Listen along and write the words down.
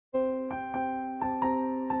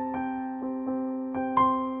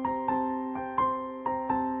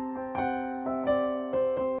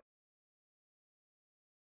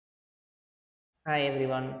Hi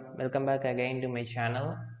everyone, welcome back again to my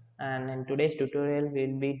channel, and in today's tutorial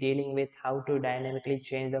we'll be dealing with how to dynamically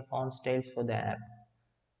change the font styles for the app.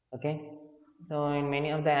 Okay, so in many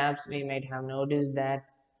of the apps we might have noticed that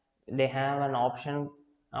they have an option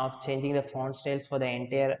of changing the font styles for the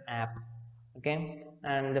entire app. Okay,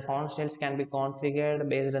 and the font styles can be configured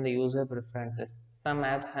based on the user preferences. Some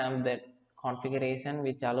apps have that configuration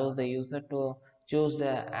which allows the user to choose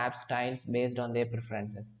the app styles based on their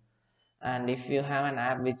preferences, and if you have an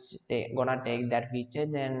app which gonna take that feature,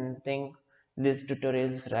 then think this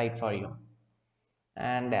tutorial is right for you.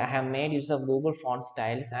 And I have made use of Google font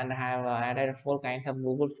styles, and I have added 4 kinds of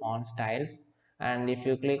Google font styles. And if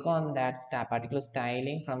you click on that particular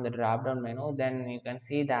styling from the drop down menu, then you can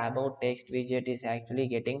see the about text widget is actually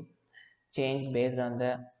getting changed based on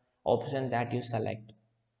the option that you select.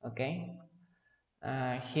 Okay,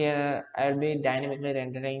 here I'll be dynamically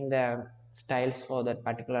rendering the styles for that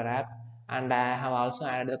particular app, and I have also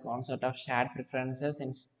added the concept of shared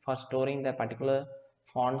preferences for storing the particular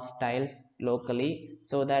font styles locally,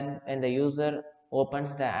 so that when the user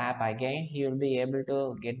opens the app again, he will be able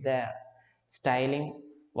to get the styling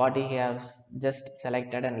what he has just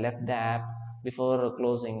selected and left the app before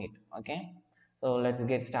closing it. Okay, so let's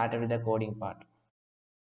get started with the coding part.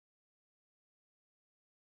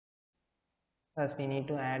 First, we need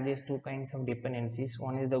to add these 2 kinds of dependencies.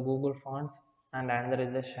 One is the Google Fonts and another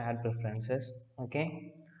is the shared preferences. Okay.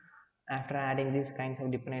 After adding these kinds of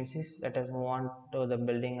dependencies, let us move on to the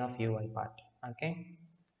building of UI part. Okay.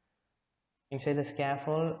 Inside the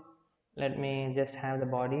scaffold, let me just have the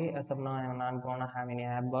body. As of now, I'm not gonna have any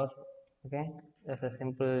app bar. Okay. Just a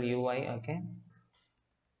simple UI. Okay.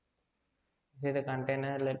 Inside the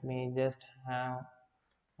container, let me just have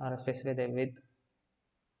or specify the width.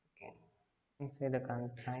 Okay. Inside the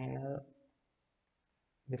container,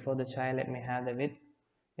 before the child, let me have the width,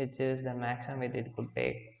 which is the maximum width it could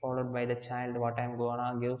take, followed by the child. What I'm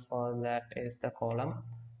gonna give for that is the column,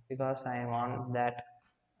 because I want that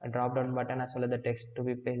drop down button as well as the text to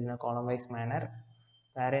be placed in a column wise manner,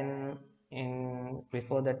 wherein in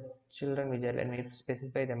before the children widget, let me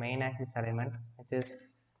specify the main axis element, which is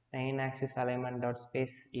main axis element dot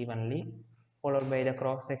space evenly, followed by the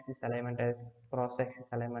cross axis element as cross axis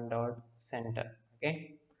element dot center.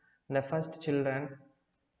 Okay, the first children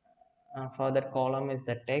for that column is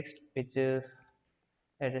the text, which is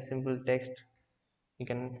a simple text you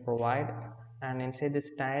can provide. And inside the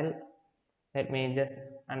style, let me just,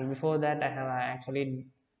 and before that I have actually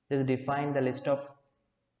just defined the list of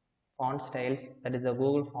font styles, that is the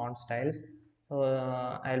Google font styles. So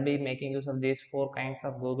I'll be making use of these 4 kinds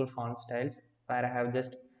of Google font styles, where I have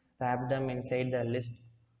just wrapped them inside the list.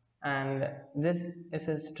 And this is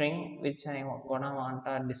a string which I gonna want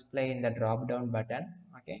to display in the drop down button.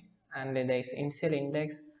 Okay, and the initial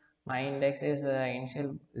index, my index is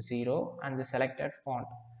initial 0, and the selected font,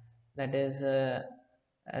 that is a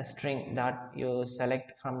string that you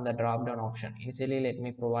select from the drop down option. Initially let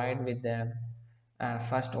me provide with the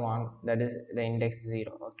first one, that is the index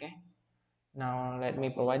 0. Okay, now let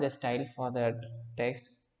me provide the style for that text,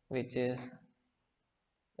 which is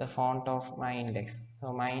the font of my index.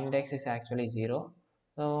 So my index is actually 0,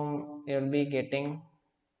 so you'll be getting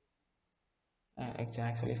it's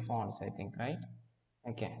actually fonts, I think, right?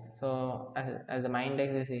 Okay, so as the my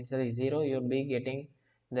index is actually 0, you'll be getting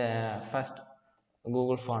the first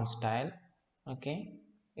Google font style. Okay,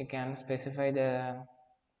 you can specify the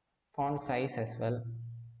font size as well,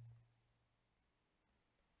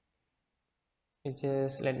 which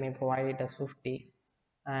is, let me provide it as 50.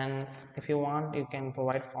 And if you want, you can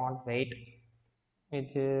provide font weight,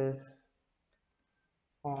 which is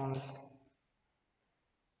font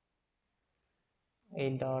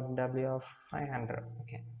 8.w of 500.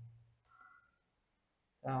 Okay,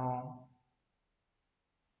 so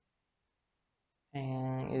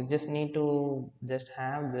and you just need to just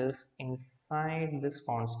have this inside this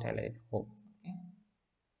font style, I hope. Okay,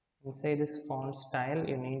 inside this font style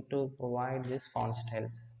you need to provide this font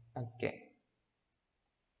styles. Okay,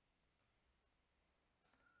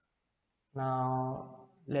 now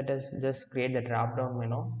let us just create the drop down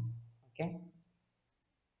menu. Okay,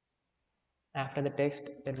 after the text,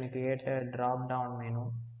 let me create a drop down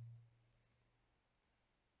menu.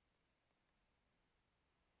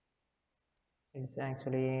 It's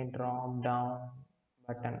actually drop down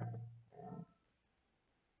button.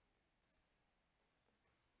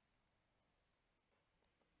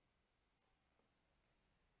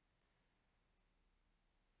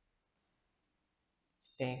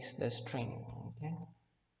 Takes the string. Okay,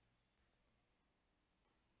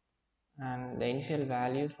 and the initial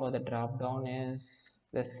value for the drop down is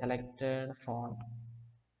the selected font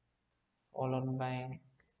followed by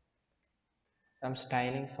some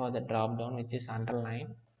styling for the drop down, which is underline,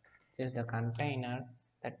 which is the container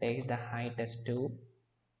that takes the height as 2.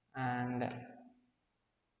 And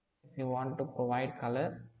if you want to provide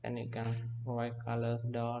color, then you can provide colors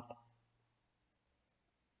dot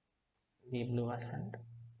deep blue accent,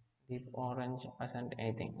 deep orange accent,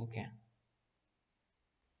 anything. Okay,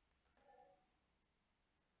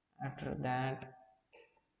 after that,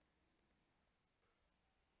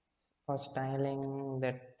 for styling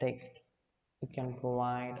the text, you can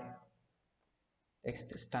provide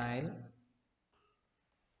text style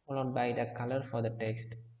followed by the color for the text.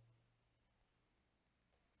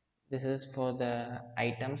 This is for the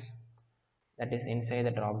items that is inside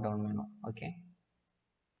the drop down menu. Okay,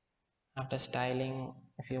 after styling,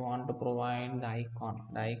 if you want to provide the icon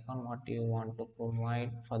what you want to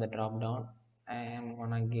provide for the drop down, I am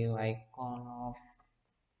gonna give icon of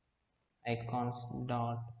icons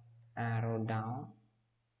dot arrow down.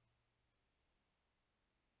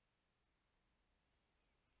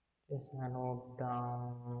 Just arrow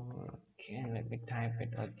down. Okay, let me type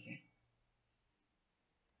it. Okay,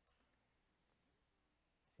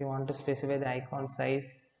 if you want to specify the icon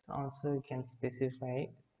size also you can specify,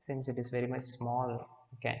 since it is very much small.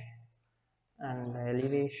 Okay, and the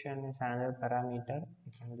elevation is another parameter,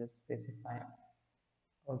 you can just specify.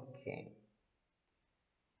 Okay,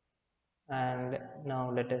 and now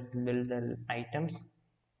let us build the items.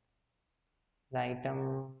 The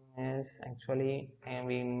item is actually, and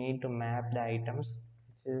we need to map the items,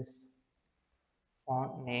 which is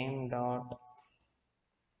font name dot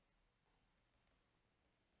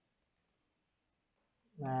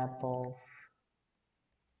map of,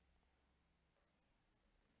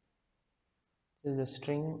 this is a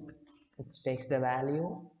string which takes the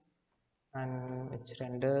value and which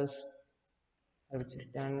renders, which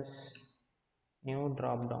returns new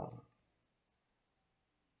drop down.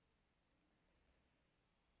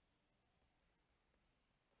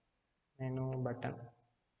 Menu button,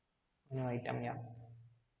 menu item, yeah.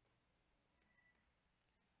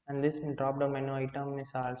 And this drop down menu item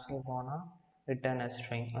is also gonna return a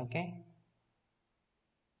string. Okay,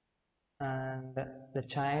 and the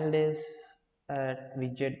child is a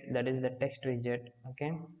widget, that is the text widget.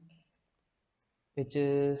 Okay, which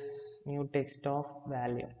is new text of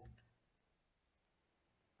value.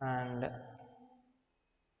 And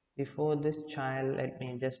before this child, let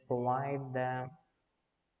me just provide the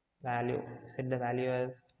value, set the value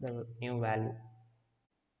as the new value.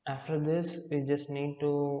 After this, we just need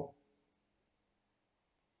to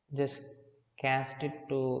just cast it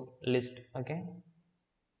to list. Okay,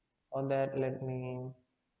 for that let me,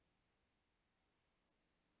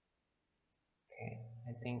 okay,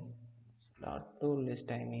 I think it's not to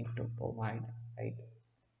list I need to provide, right?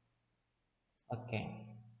 Okay,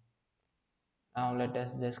 now let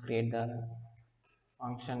us just create the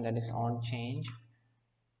function that is on change.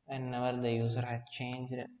 Whenever the user has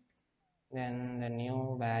changed, then the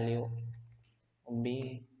new value will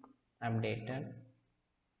be updated.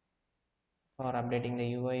 For updating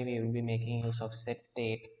the UI, we will be making use of set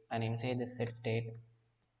state, and inside the set state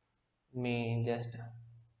we just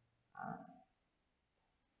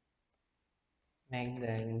make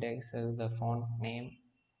the index as the font name,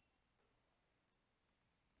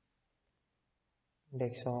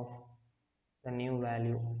 index of the new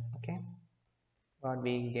value. Okay, what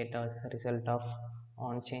we get as a result of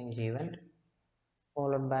on change event,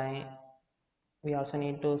 followed by we also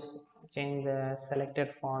need to change the selected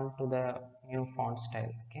font to the new font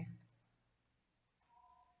style. Okay,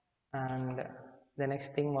 and the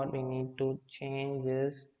next thing what we need to change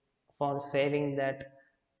is, for saving that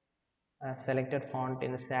selected font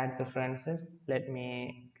in the sad preferences, let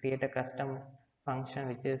me create a custom function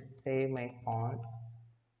which is save my font,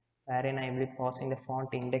 wherein I will be passing the font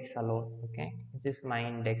index alone. Okay, which is my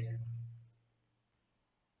index.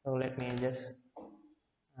 So let me just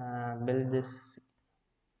build this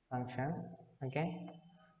function. Okay,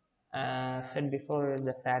 said before,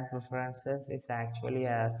 the sad preferences is actually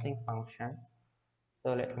a sync function,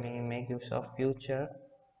 so let me make use of future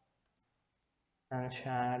and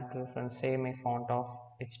shared preference save my font of,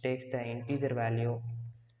 which takes the integer value.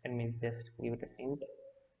 Let me just give it a int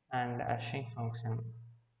and a string function.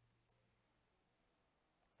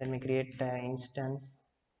 Let me create the instance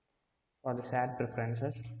for the sad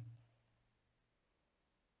preferences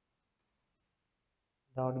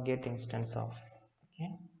dot get instance of.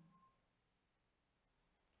 Okay,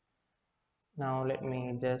 now let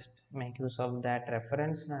me just make use of that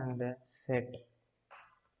reference and set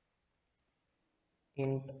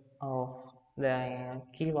int of the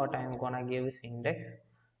key what I am gonna give is index,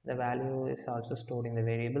 the value is also stored in the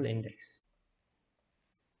variable index.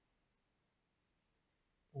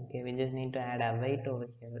 Okay, we just need to add a wait over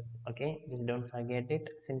here. Okay, just don't forget it.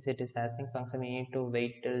 Since it is async function, we need to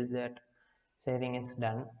wait till that saving is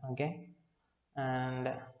done. Okay, and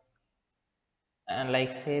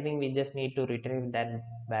like saving, we just need to retrieve that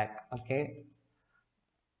back. Okay,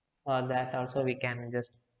 for that also we can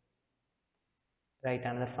just write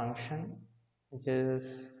another function which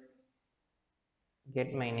is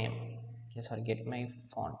get my name. Okay, sorry, get my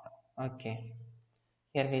font. Okay,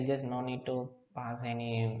 here we just no need to pass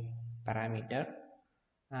any parameter,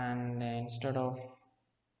 and instead of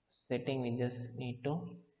setting we just need to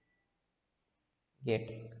get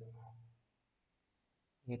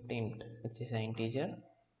int, which is an integer,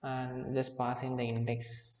 and just pass in the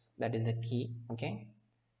index, that is the key. Okay,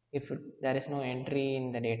 if there is no entry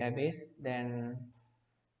in the database, then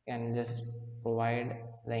can just provide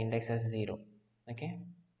the index as 0. Okay,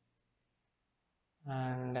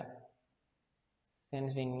 and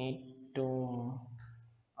since we need to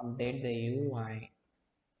update the UI,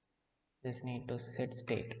 just need to set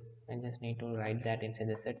state. I just need to write that inside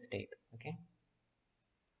the set state. Okay,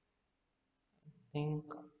 I think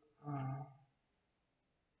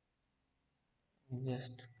we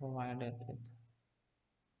just provide it with,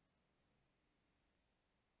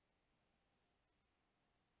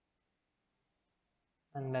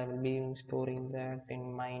 and I will be storing that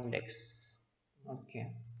in my index.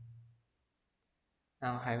 Okay,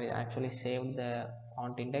 now I will actually saved the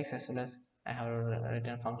font index as well as I have written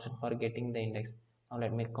a function for getting the index. Now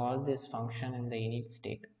let me call this function in the init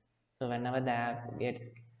state. So whenever the app gets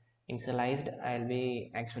initialized, I'll be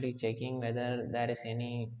actually checking whether there is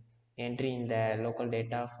any entry in the local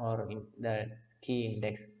data for the key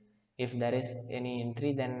index. If there is any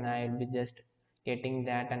entry, then I'll be just getting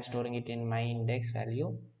that and storing it in my index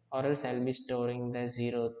value, or else I'll be storing the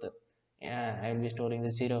zeroth. I'll be storing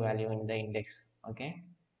the 0 value in the index. Okay,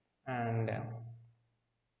 and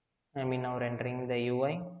I mean now rendering the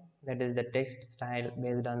UI, that is the text style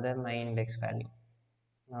based on the my index value.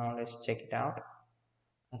 Now let's check it out.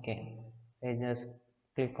 Okay, I just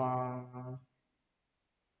click on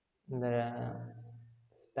the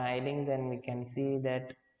styling, then we can see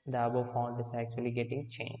that the above font is actually getting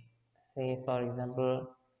changed. Say for example,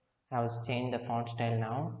 I have changed the font style.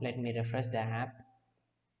 Now let me refresh the app,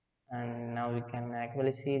 and now we can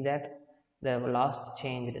actually see that the last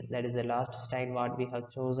change, that is the last style what we have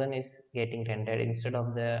chosen, is getting rendered instead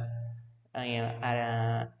of the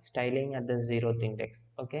styling at the 0th index.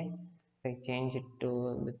 Okay, if I change it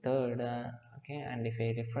to the third, okay, and if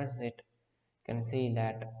I refresh it, you can see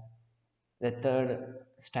that the third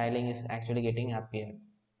styling is actually getting appeared.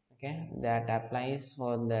 Okay, that applies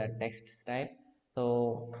for the text style.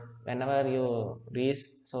 So whenever you reach,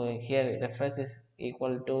 so here refresh is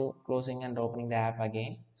equal to closing and opening the app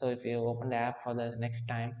again. So if you open the app for the next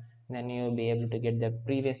time, then you'll be able to get the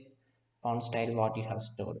previous font style what you have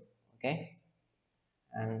stored. Okay,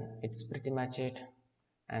 and it's pretty much it,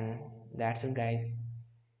 and that's it guys.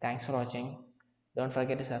 Thanks for watching. Don't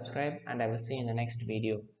forget to subscribe, and I will see you in the next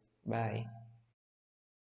video. Bye.